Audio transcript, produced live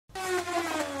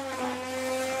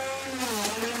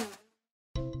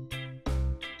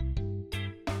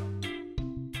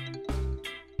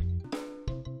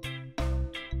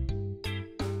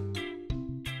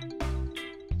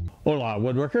Hola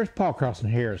woodworkers, Paul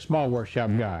Carlson here, Small Workshop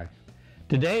Guy.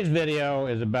 Today's video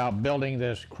is about building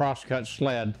this crosscut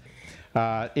sled.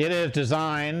 It is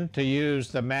designed to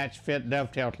use the Matchfit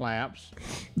Dovetail Clamps.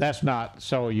 That's not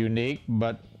so unique,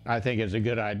 but I think it's a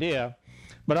good idea.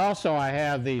 But also I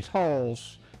have these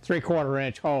holes, 3/4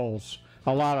 inch holes,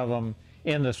 a lot of them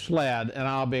in the sled, and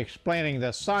I'll be explaining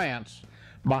the science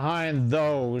behind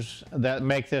those that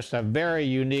make this a very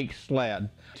unique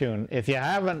sled. If you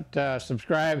haven't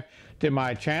subscribed to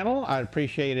my channel, I'd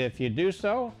appreciate it if you do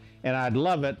so, and I'd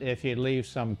love it if you'd leave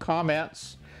some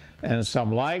comments and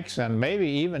some likes, and maybe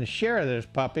even share this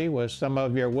puppy with some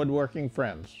of your woodworking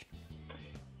friends.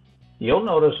 You'll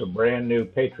notice a brand new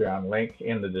Patreon link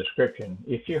in the description.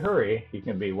 If you hurry, you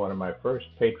can be one of my first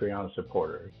Patreon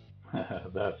supporters.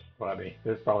 That's funny.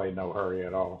 There's probably no hurry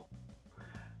at all.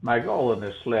 My goal in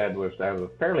this sled was to have a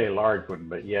fairly large one,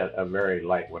 but yet a very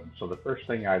light one. So the first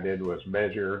thing I did was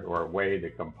measure or weigh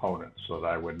the components so that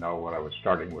I would know what I was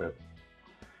starting with.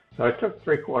 So I took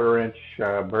 3/4 inch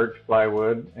birch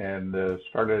plywood and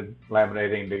started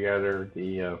laminating together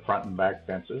the front and back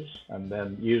fences. And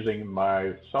then using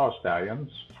my Sawstallions,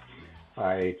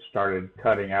 I started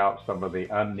cutting out some of the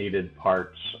unneeded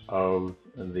parts of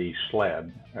the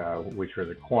sled, which are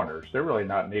the corners. They're really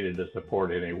not needed to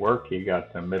support any work. You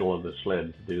got the middle of the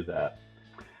sled to do that.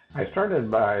 I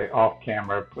started by off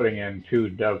camera putting in 2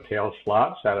 dovetail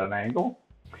slots at an angle.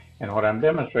 And what I'm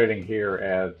demonstrating here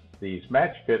as these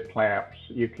Matchfit clamps,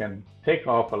 you can take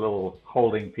off a little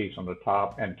holding piece on the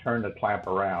top and turn the clamp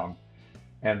around.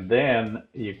 And then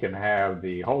you can have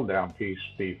the hold down piece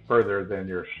be further than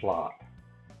your slot.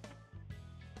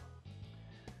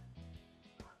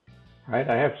 Right,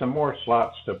 I have some more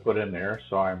slots to put in there,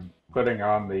 so I'm putting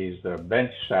on these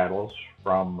bench saddles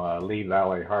from Lee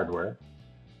Valley Hardware,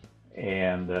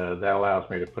 and that allows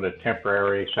me to put a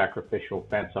temporary sacrificial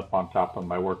fence up on top of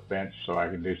my workbench so I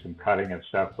can do some cutting and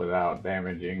stuff without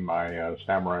damaging my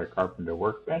Samurai Carpenter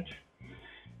workbench.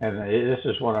 And this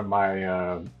is one of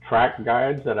my track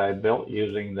guides that I built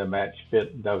using the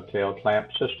Matchfit Dovetail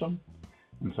Clamp system,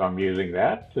 and so I'm using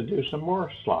that to do some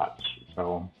more slots.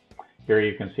 So here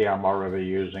you can see I'm already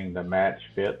using the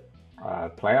Matchfit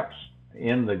clamps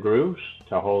in the grooves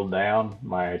to hold down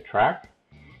my track,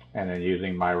 and then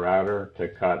using my router to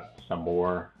cut some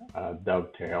more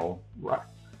dovetail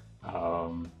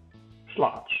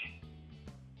slots.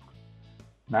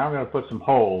 Now I'm going to put some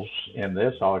holes in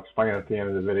this. I'll explain at the end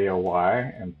of the video why.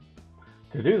 And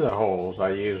to do the holes,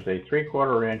 I used a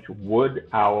 3/4 inch wood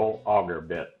owl auger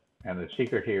bit. And the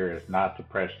secret here is not to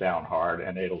press down hard,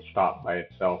 and it'll stop by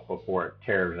itself before it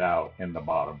tears out in the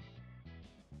bottom.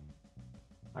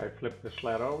 I flipped the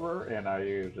sled over and I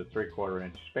used a 3/4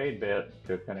 inch spade bit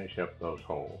to finish up those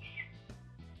holes.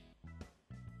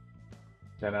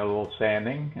 Then a little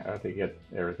sanding to get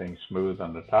everything smooth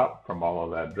on the top from all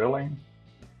of that drilling.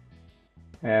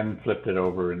 And flipped it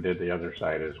over and did the other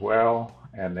side as well.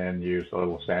 And then used a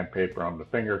little sandpaper on the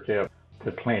fingertip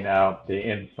to clean out the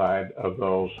inside of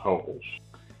those holes.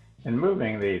 In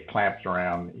moving the clamps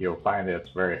around, you'll find it's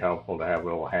very helpful to have a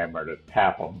little hammer to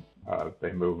tap them.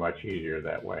 They move much easier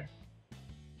that way.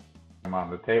 I'm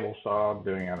on the table saw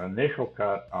doing an initial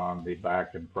cut on the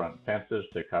back and front fences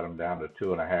to cut them down to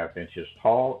 2.5 inches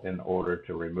tall in order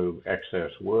to remove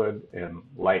excess wood and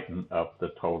lighten up the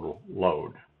total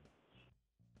load.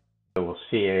 So we'll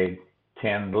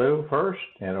CA10 glue first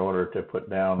in order to put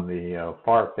down the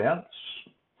far fence,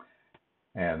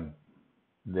 and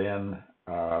then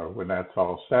when that's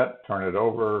all set, turn it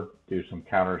over, do some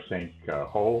countersink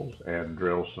holes and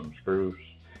drill some screws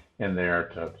in there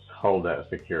to hold that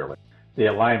securely. The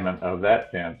alignment of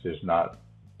that fence is not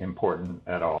important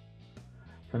at all.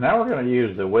 So now we're going to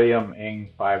use the William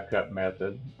Ing 5-cut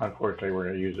method. Unfortunately, we're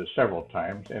going to use it several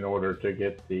times in order to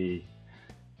get the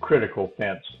critical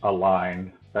fence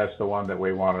aligned. That's the one that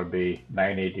we want to be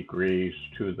 90 degrees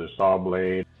to the saw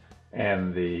blade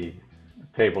and the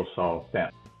table saw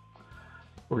fence.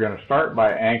 We're going to start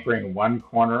by anchoring one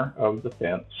corner of the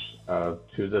fence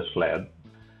to the sled.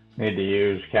 Need to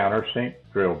use countersink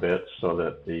drill bits so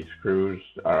that the screws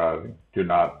do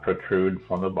not protrude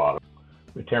from the bottom.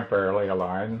 We temporarily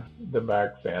align the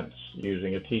back fence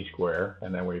using a T-square,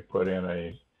 and then we put in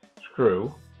a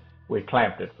screw. We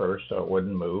clamped it first so it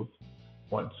wouldn't move.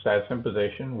 Once that's in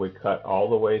position, we cut all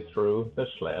the way through the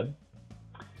sled.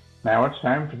 Now it's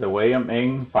time for the William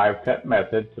Ing 5-cut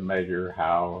method to measure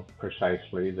how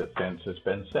precisely the fence has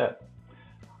been set.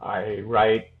 I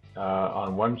write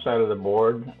on one side of the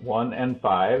board 1 and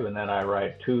 5, and then I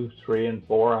write 2, 3, and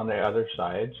 4 on the other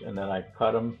sides, and then I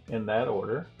cut them in that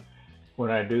order. When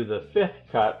I do the 5th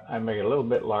cut, I make it a little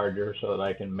bit larger so that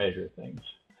I can measure things.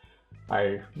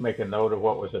 I make a note of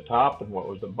what was the top and what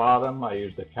was the bottom. I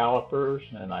use the calipers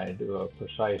and I do a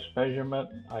precise measurement.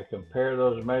 I compare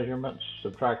those measurements,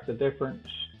 subtract the difference,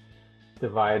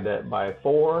 divide that by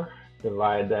 4,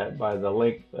 divide that by the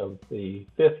length of the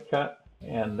fifth cut,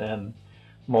 and then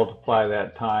multiply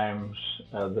that times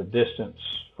the distance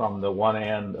from the one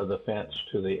end of the fence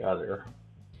to the other.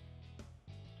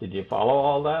 Did you follow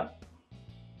all that?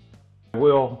 I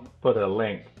will put a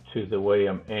link to the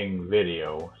William Ng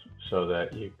video so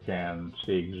that you can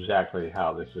see exactly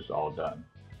how this is all done.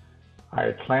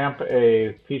 I clamp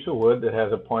a piece of wood that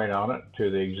has a point on it to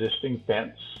the existing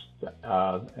fence,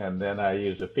 and then I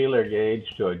use a feeler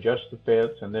gauge to adjust the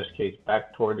fence, in this case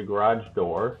back toward the garage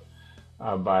door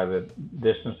by the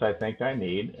distance I think I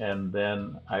need, and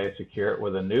then I secure it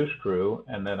with a new screw,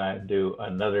 and then I do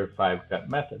another 5-cut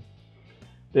method.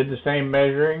 Did the same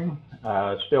measuring,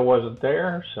 still wasn't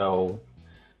there, so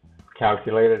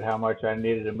calculated how much I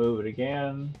needed to move it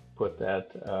again, put that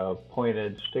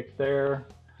pointed stick there,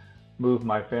 moved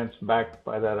my fence back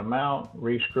by that amount,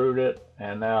 re-screwed it,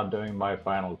 and now I'm doing my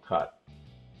final cut.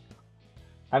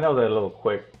 I know that a little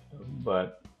quick,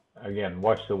 but again,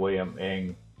 watch the William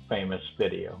Ng famous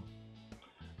video.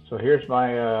 So here's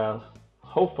my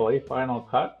hopefully final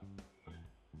cut.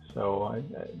 So I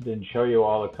didn't show you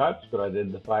all the cuts, but I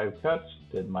did the 5 cuts,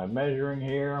 did my measuring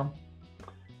here.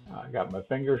 I got my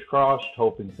fingers crossed,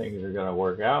 hoping things are going to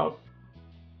work out.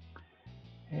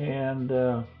 And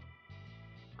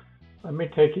let me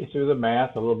take you through the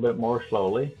math a little bit more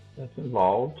slowly that's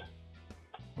involved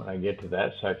when I get to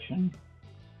that section.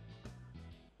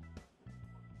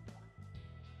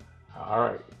 All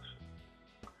right,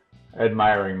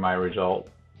 admiring my result.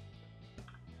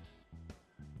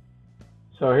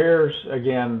 So here's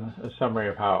again a summary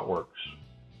of how it works.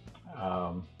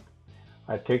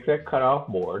 I take that cutoff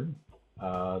board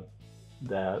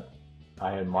that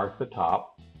I had marked the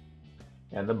top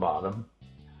and the bottom,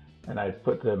 and I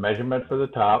put the measurement for the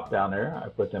top down there. I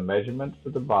put the measurement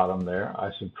for the bottom there.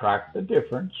 I subtract the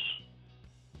difference,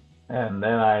 and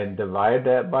then I divide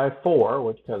that by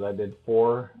 4, because I did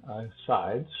 4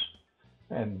 sides,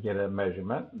 and get a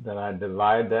measurement. Then I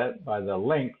divide that by the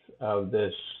length of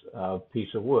this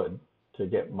piece of wood to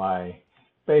get my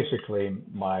basically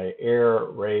my air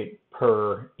rate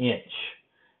per inch,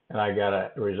 and I got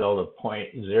a result of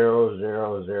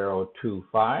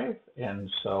 0.00025,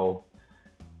 and so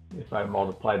if I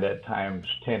multiply that times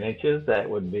 10 inches, that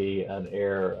would be an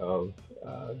air of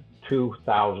 2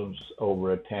 thousandths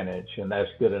over a 10 inch, and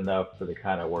that's good enough for the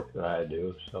kind of work that I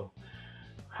do. So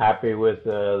happy with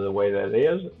the way that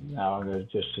is. Now I'm going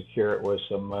to just secure it with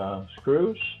some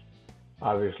screws,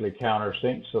 obviously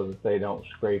countersink so that they don't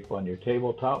scrape on your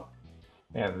tabletop.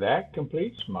 And that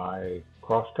completes my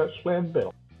crosscut sled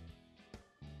build.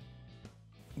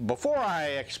 Before I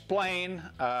explain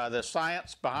the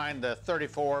science behind the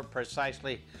 34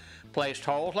 precisely placed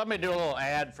holes, let me do a little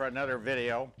ad for another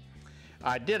video.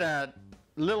 I did a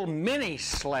little mini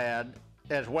sled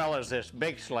as well as this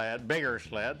big sled, bigger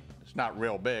sled. It's not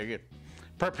real big.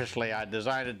 Purposely I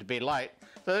designed it to be light.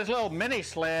 So this little mini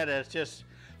sled is just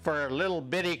for little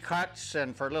bitty cuts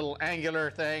and for little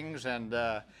angular things, and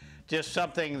just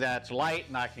something that's light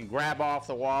and I can grab off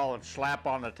the wall and slap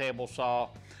on the table saw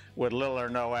with little or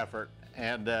no effort.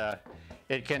 And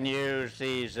it can use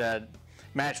these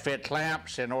Matchfit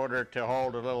clamps in order to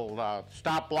hold a little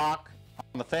stop block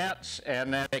on the fence,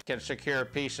 and then it can secure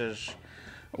pieces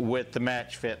with the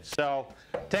Matchfit. So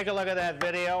take a look at that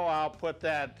video. I'll put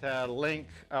that link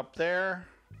up there,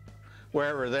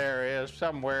 wherever there is,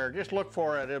 somewhere. Just look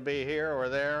for it. It'll be here or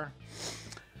there.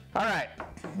 All right,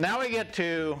 now we get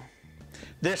to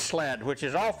this sled, which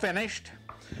is all finished.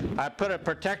 I put a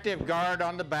protective guard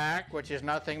on the back, which is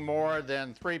nothing more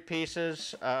than 3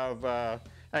 pieces of,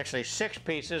 actually 6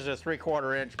 pieces of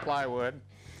 3/4 inch plywood,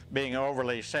 being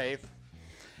overly safe.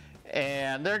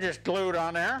 And they're just glued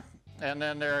on there. And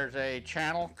then there's a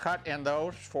channel cut in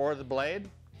those for the blade.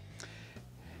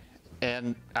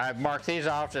 And I've marked these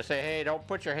off to say, hey, don't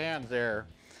put your hands there.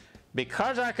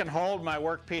 Because I can hold my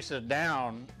work pieces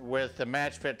down with the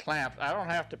Matchfit clamps, I don't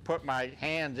have to put my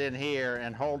hands in here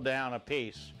and hold down a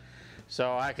piece.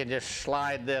 So I can just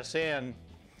slide this in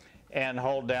and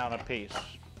hold down a piece.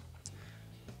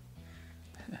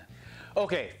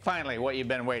 Okay, finally, what you've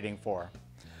been waiting for.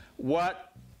 What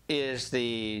is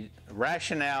the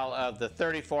rationale of the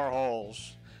 34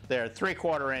 holes? They're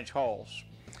 3/4 inch holes.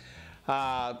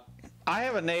 I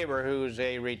have a neighbor who's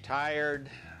a retired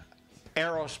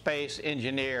aerospace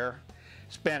engineer,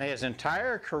 spent his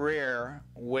entire career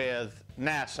with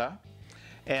NASA,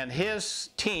 and his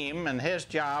team and his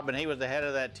job, and he was the head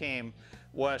of that team,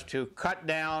 was to cut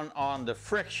down on the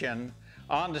friction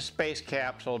on the space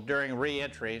capsule during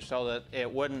re-entry so that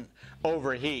it wouldn't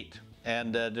overheat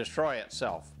and destroy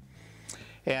itself.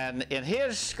 And in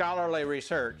his scholarly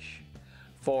research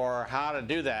for how to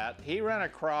do that, he ran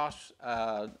across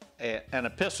an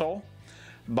epistle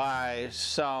by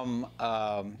some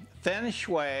Feng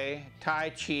Shui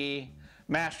Tai Chi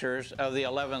masters of the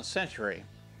 11th century.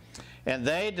 And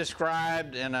they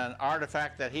described in an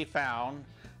artifact that he found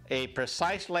a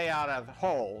precise layout of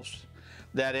holes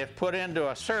that, if put into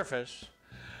a surface,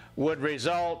 would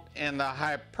result in the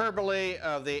hyperbole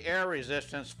of the air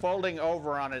resistance folding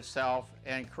over on itself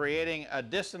and creating a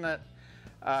dissonant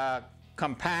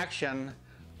compaction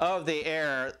of the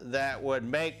air that would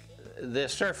make the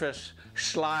surface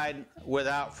slide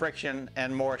without friction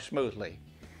and more smoothly.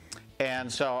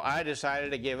 And so I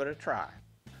decided to give it a try.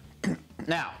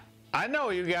 Now, I know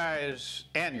you guys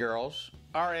and girls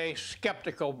are a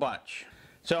skeptical bunch.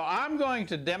 So I'm going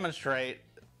to demonstrate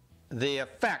the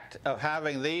effect of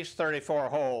having these 34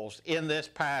 holes in this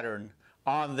pattern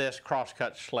on this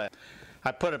crosscut sled.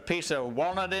 I put a piece of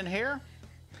walnut in here.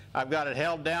 I've got it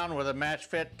held down with a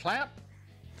Matchfit clamp,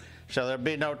 so there'll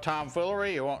be no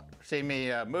tomfoolery. You won't see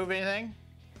me move anything.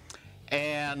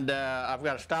 And I've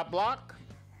got a stop block.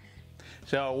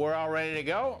 So we're all ready to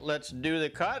go. Let's do the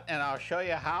cut, and I'll show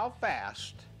you how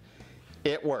fast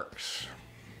it works.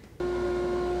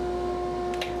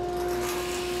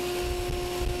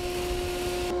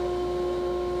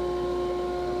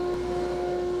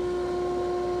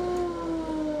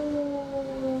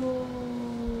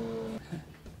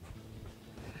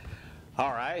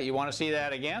 All right, you want to see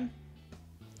that again?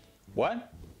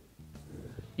 What?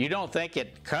 You don't think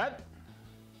it cut?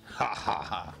 Ha ha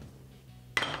ha.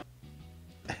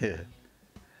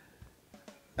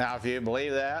 Now, if you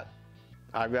believe that,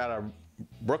 I've got a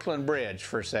Brooklyn Bridge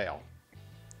for sale.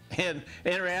 In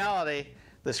reality,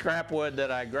 the scrap wood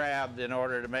that I grabbed in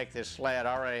order to make this sled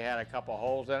already had a couple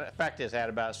holes in it. In fact, it's had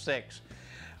about 6.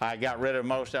 I got rid of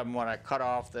most of them when I cut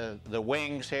off the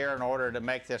wings here in order to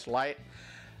make this light.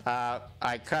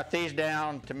 I cut these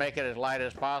down to make it as light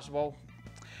as possible,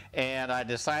 and I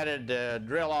decided to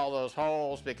drill all those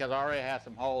holes because I already had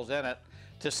some holes in it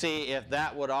to see if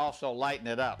that would also lighten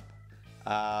it up.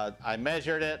 I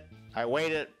measured it, I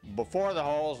weighed it before the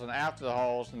holes and after the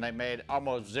holes, and they made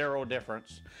almost 0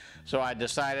 difference. So I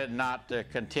decided not to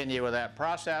continue with that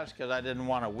process because I didn't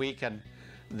want to weaken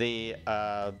the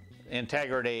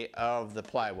integrity of the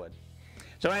plywood.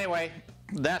 So anyway,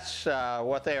 that's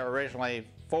what they were originally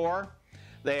for.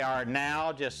 They are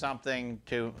now just something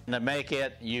to make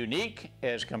it unique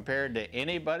as compared to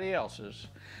anybody else's.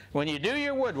 When you do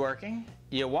your woodworking,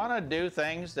 you want to do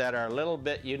things that are a little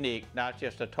bit unique, not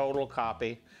just a total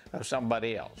copy of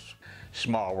somebody else.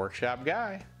 Small Workshop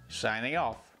Guy, signing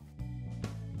off.